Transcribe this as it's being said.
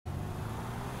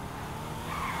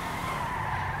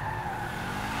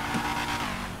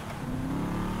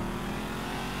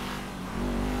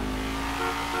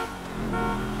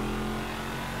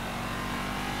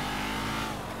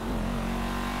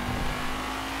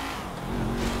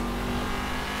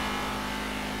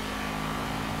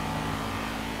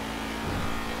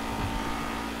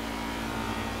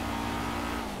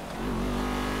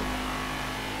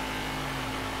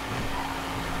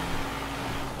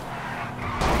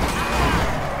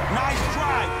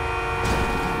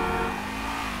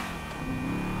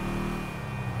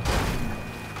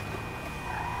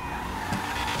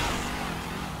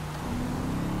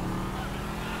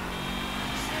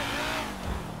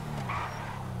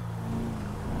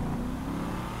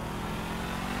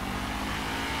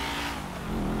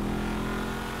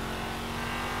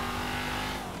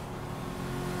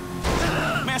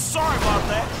sorry about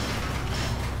that.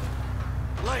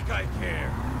 Like I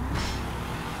care.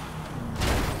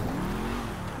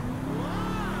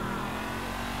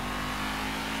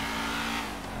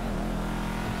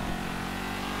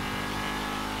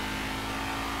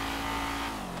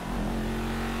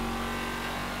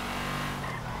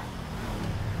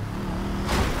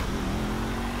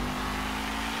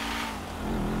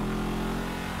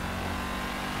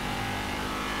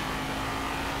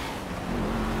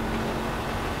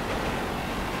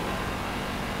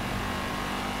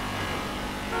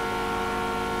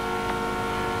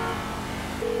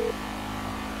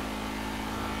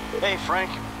 Hey, Frank.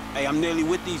 Hey, I'm nearly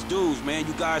with these dudes, man.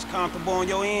 You guys comfortable on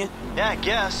your end? Yeah, I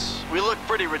guess. We look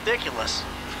pretty ridiculous.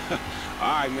 All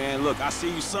right, man. Look, I'll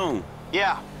see you soon.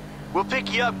 Yeah. We'll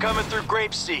pick you up coming through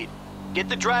Grapeseed. Get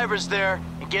the drivers there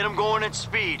and get them going at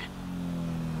speed.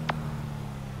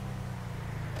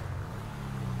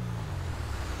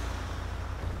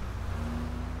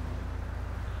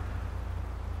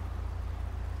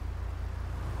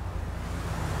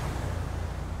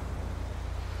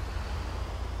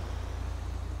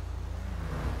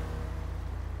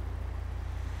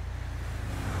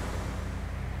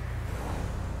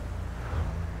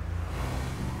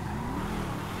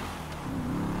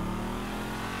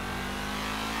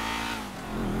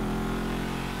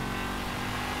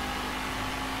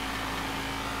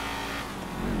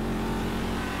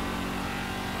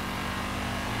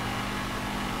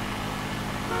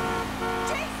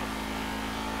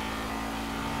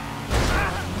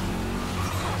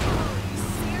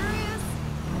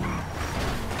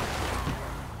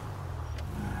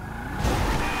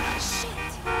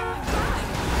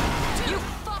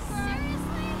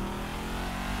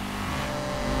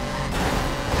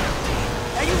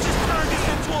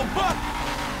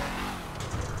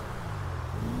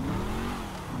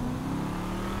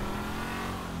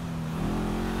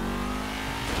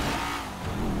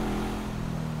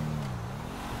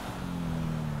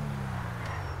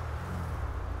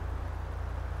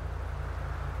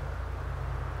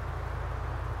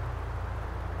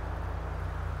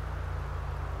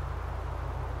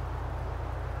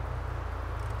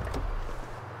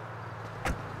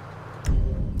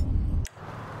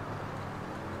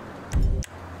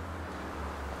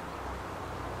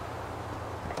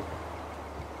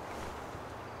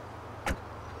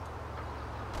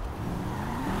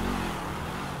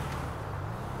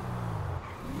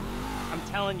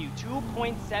 Telling you,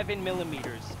 2.7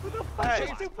 millimeters. Hey,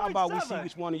 how about we see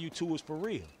which one of you two is for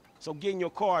real? So get in your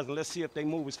cars and let's see if they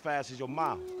move as fast as your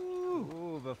mouth.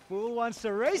 Ooh, the fool wants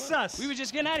to race us. We were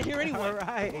just getting out of here anyway. All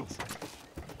right.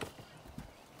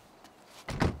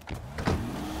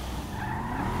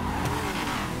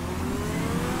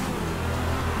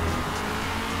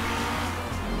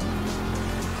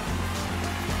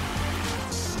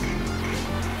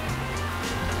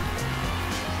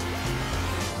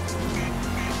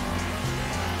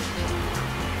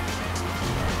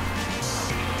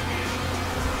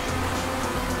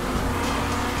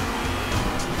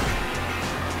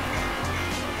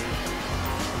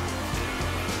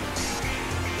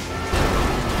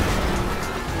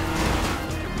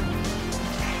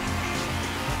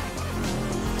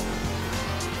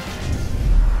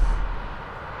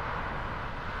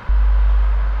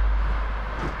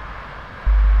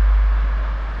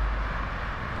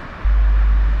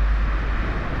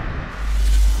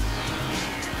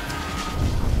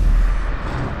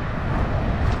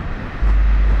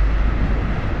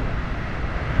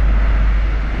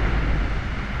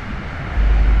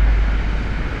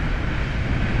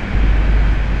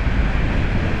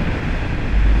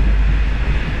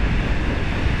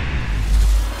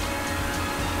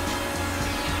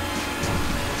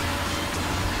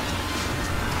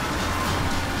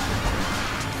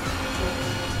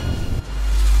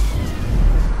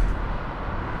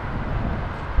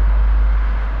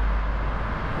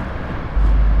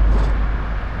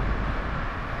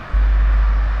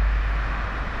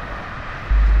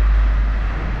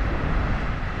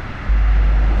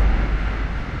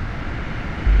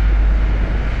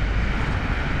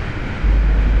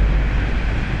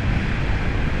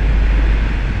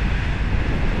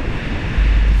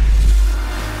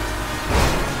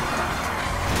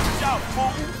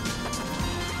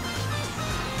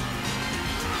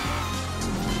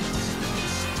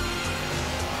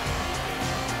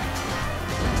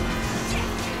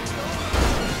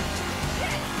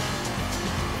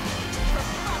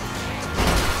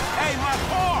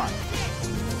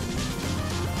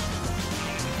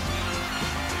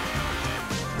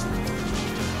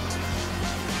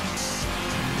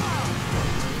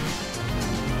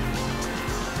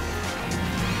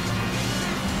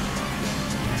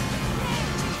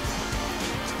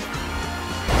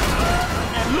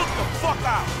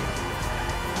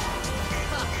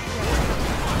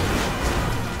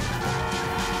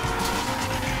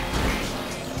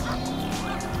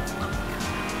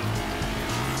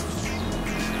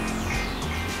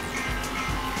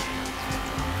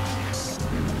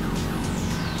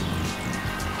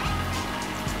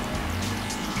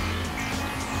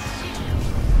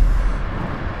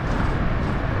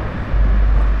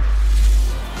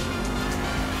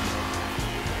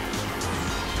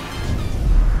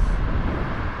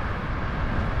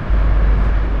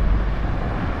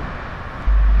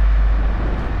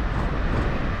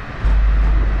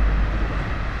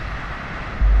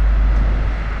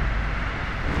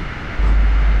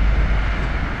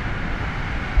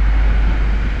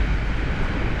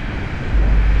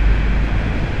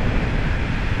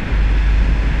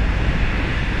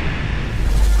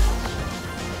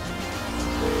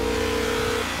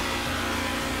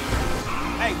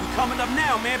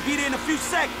 be there in a few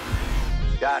seconds.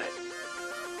 Got it.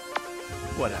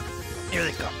 Whatever. Here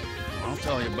they come. I'll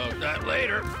tell you about that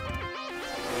later.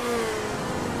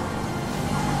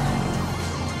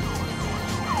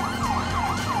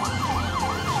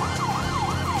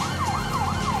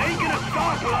 Ain't gonna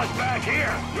stop with us back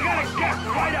here. We gotta get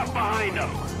right up behind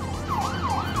them.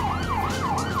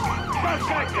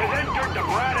 Suspect has entered the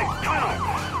Braddock Tunnel.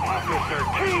 Officer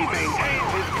T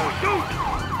maintains his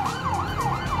pursuit.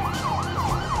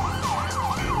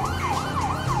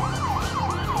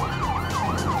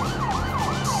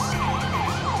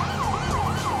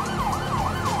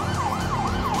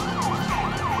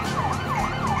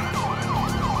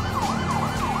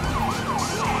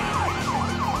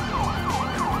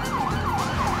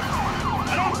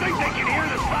 I don't think they can hear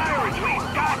the sirens. We've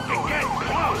got to get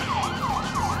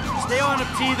close. Stay on them,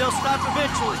 T. They'll stop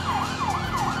eventually.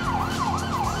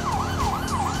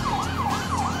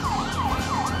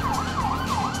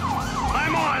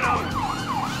 I'm on them.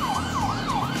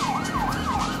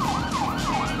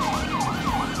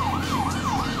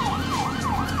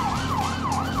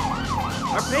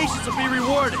 Our patience will be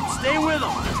rewarded. Stay with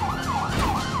them.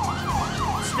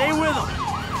 Stay with them.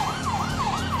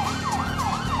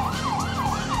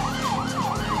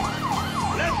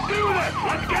 Let's do this.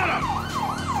 Let's get them.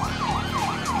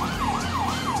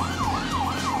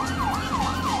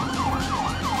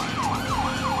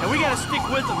 And we gotta stick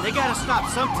with them. They gotta stop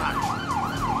sometime.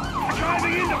 We're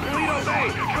driving into Polito Bay.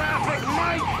 Traffic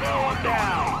might slow them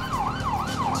down.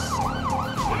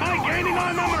 Am I gaining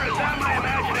on them, or is that my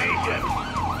imagination?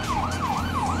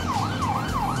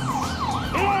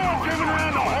 They'll have driven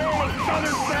around the whole of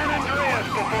southern San Andreas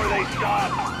before they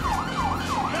stop.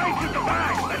 Sights at the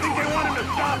back. I think they want him to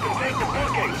stop and take the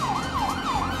booking.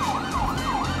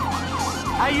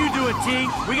 How you doing, T?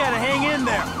 We gotta hang in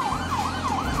there.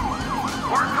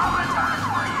 We're coming back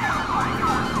for you, my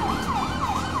God.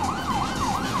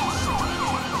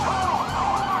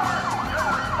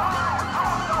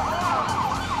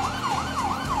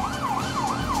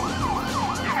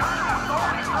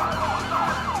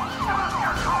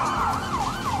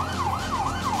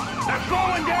 They're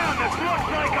slowing down. This looks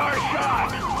like our shot.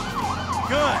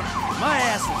 Good. My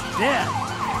ass is dead.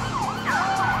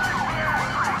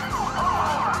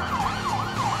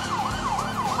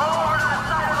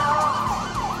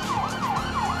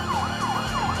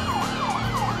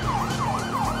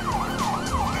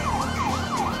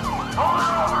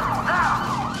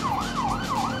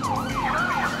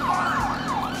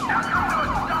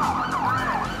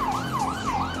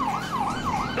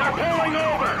 They're pulling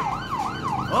over.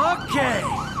 Okay.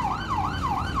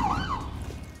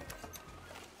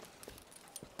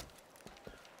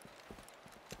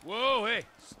 Whoa, hey,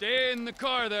 stay in the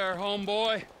car there,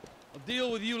 homeboy. I'll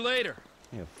deal with you later.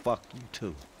 Yeah, fuck you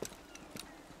too.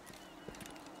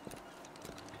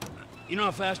 You know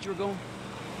how fast you were going?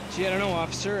 Gee, I don't know,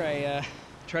 officer. I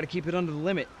try to keep it under the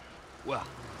limit. Well,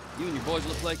 you and your boys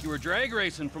look like you were drag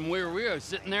racing from where we were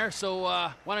sitting there, so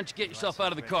why don't you get yourself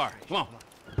out of the car? Come on.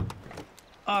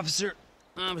 Officer,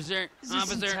 Officer, is this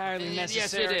officer. entirely Yes,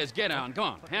 necessary? it is. Get on. Come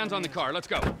on. Hands on the car. Let's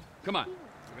go. Come on.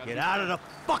 Get out of the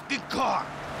fucking car.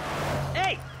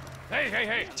 hey! Hey, hey,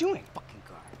 hey. Doing? Fucking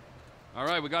car. All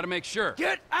right, we got to make sure.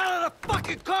 Get out of the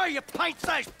fucking car, you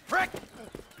pint-sized prick!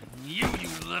 You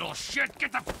little shit.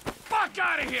 Get the fuck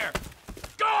out of here.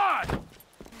 God!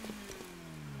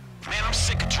 Man, I'm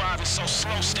sick of driving so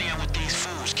slow staying with these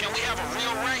fools. Can we have a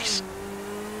real race?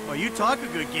 Oh, you talk a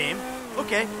good game.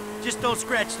 Okay, just don't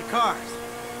scratch the cars.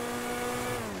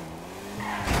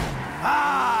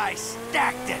 Ah, I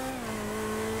stacked it!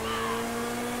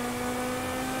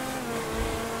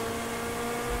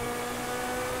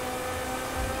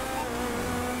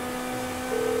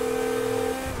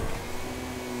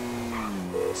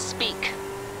 Speak.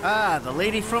 Ah, the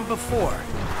lady from before.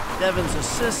 Devon's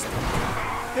assistant.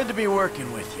 Good to be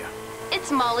working with you.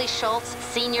 It's Molly Schultz,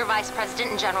 Senior Vice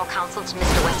President and General Counsel to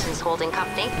Mr. Weston's holding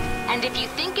company. And if you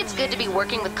think it's good to be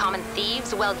working with common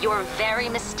thieves, well, you're very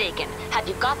mistaken. Have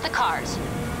you got the cars?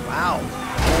 Wow,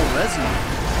 whole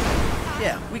resume.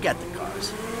 Yeah, we got the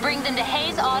cars. Bring them to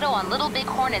Hayes Auto on Little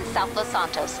Bighorn in South Los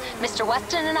Santos. Mr.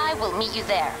 Weston and I will meet you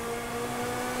there.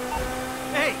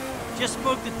 Hey, just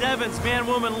spoke to Devon's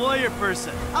man-woman lawyer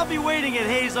person. I'll be waiting at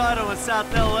Hayes Auto in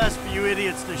South LS for you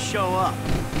idiots to show up.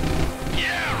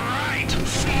 Yeah, right,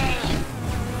 fool!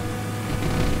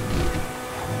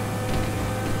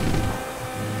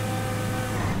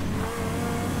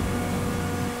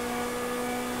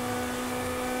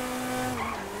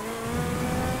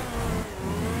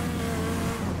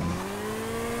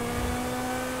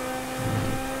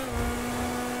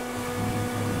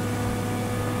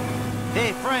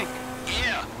 Hey, Frank.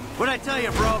 Yeah, tell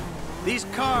you, bro, these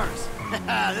cars,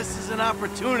 this is an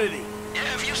opportunity.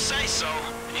 Yeah, if you say so.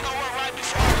 You know what, right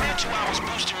before I met you, I was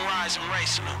boosting rides and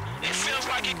racing them. It feels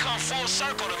like it come full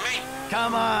circle to me.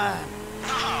 Come on.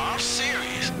 No, I'm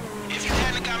serious. If you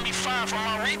hadn't got me fired from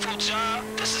my repo job,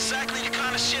 this is exactly the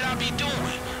kind of shit I be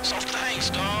doing. So thanks,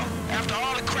 dawg. After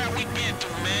all the crap we been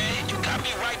through, man, you got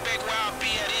me right back where I'll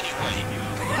be at anyway.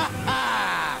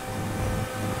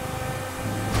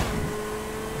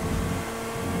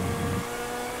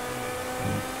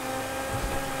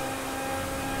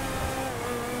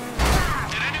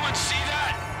 Did anyone see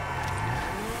that?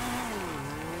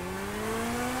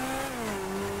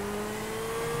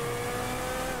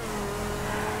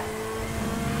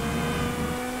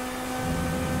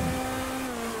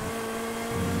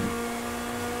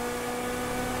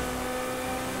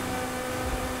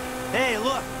 Hey,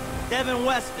 look, Devin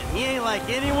Weston. He ain't like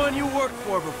anyone you worked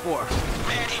for before.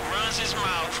 Man, he runs his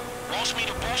mouth, wants me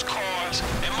to boost cars,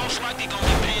 and most likely gonna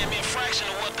be paying me a fraction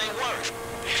of what they worth.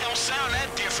 It don't sound that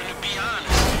different, to be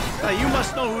honest. You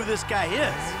must know who this guy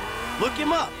is. Look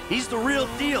him up. He's the real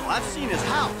deal. I've seen his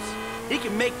house. He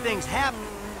can make things happen.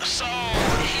 So,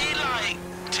 he like,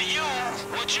 to you,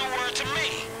 what you were to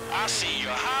me. I see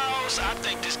your house, I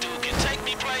think this dude can take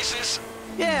me places.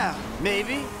 Yeah,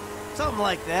 maybe. Something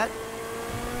like that.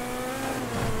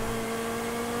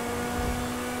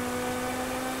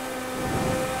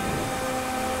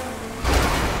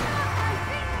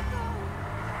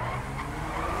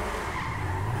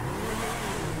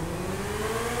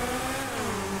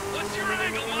 What's your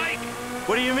angle, Mike?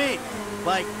 What do you mean?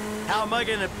 Like, how am I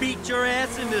gonna beat your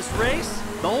ass in this race?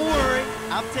 Don't worry,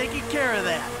 I'm taking care of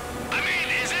that. I mean,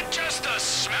 is it just a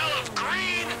smell of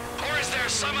green? Or is there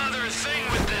some other thing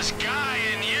with this guy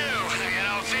and you? You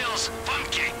know, feels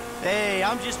funky. Hey,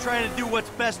 I'm just trying to do what's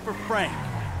best for Frank.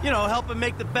 You know, help him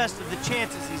make the best of the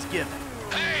chances he's given.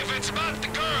 Hey, if it's about the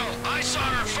girl, I saw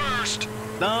her first.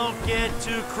 Don't get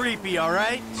too creepy, all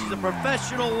right? She's a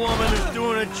professional woman who's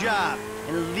doing a job,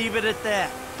 and leave it at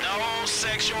that. No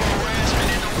sexual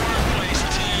harassment in the workplace,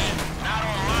 team. Not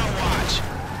on my watch.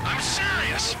 I'm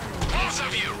serious. Both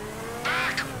of you.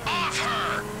 Back off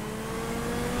her.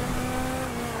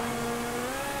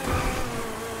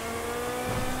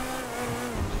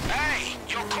 Hey,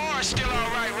 your car's still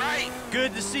all right?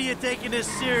 Good to see you taking this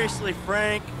seriously,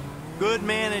 Frank. Good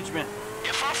management.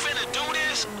 If I'm finna do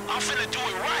this, I'm finna do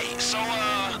it right. So,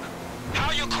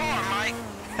 how your car, Mike?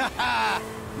 Haha,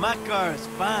 my car is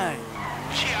fine.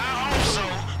 Yeah, I hope so,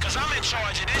 cause I'm in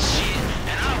charge of this shit,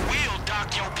 and I will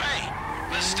dock your pay.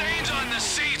 The stains on the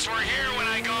seats were here when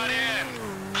I got in.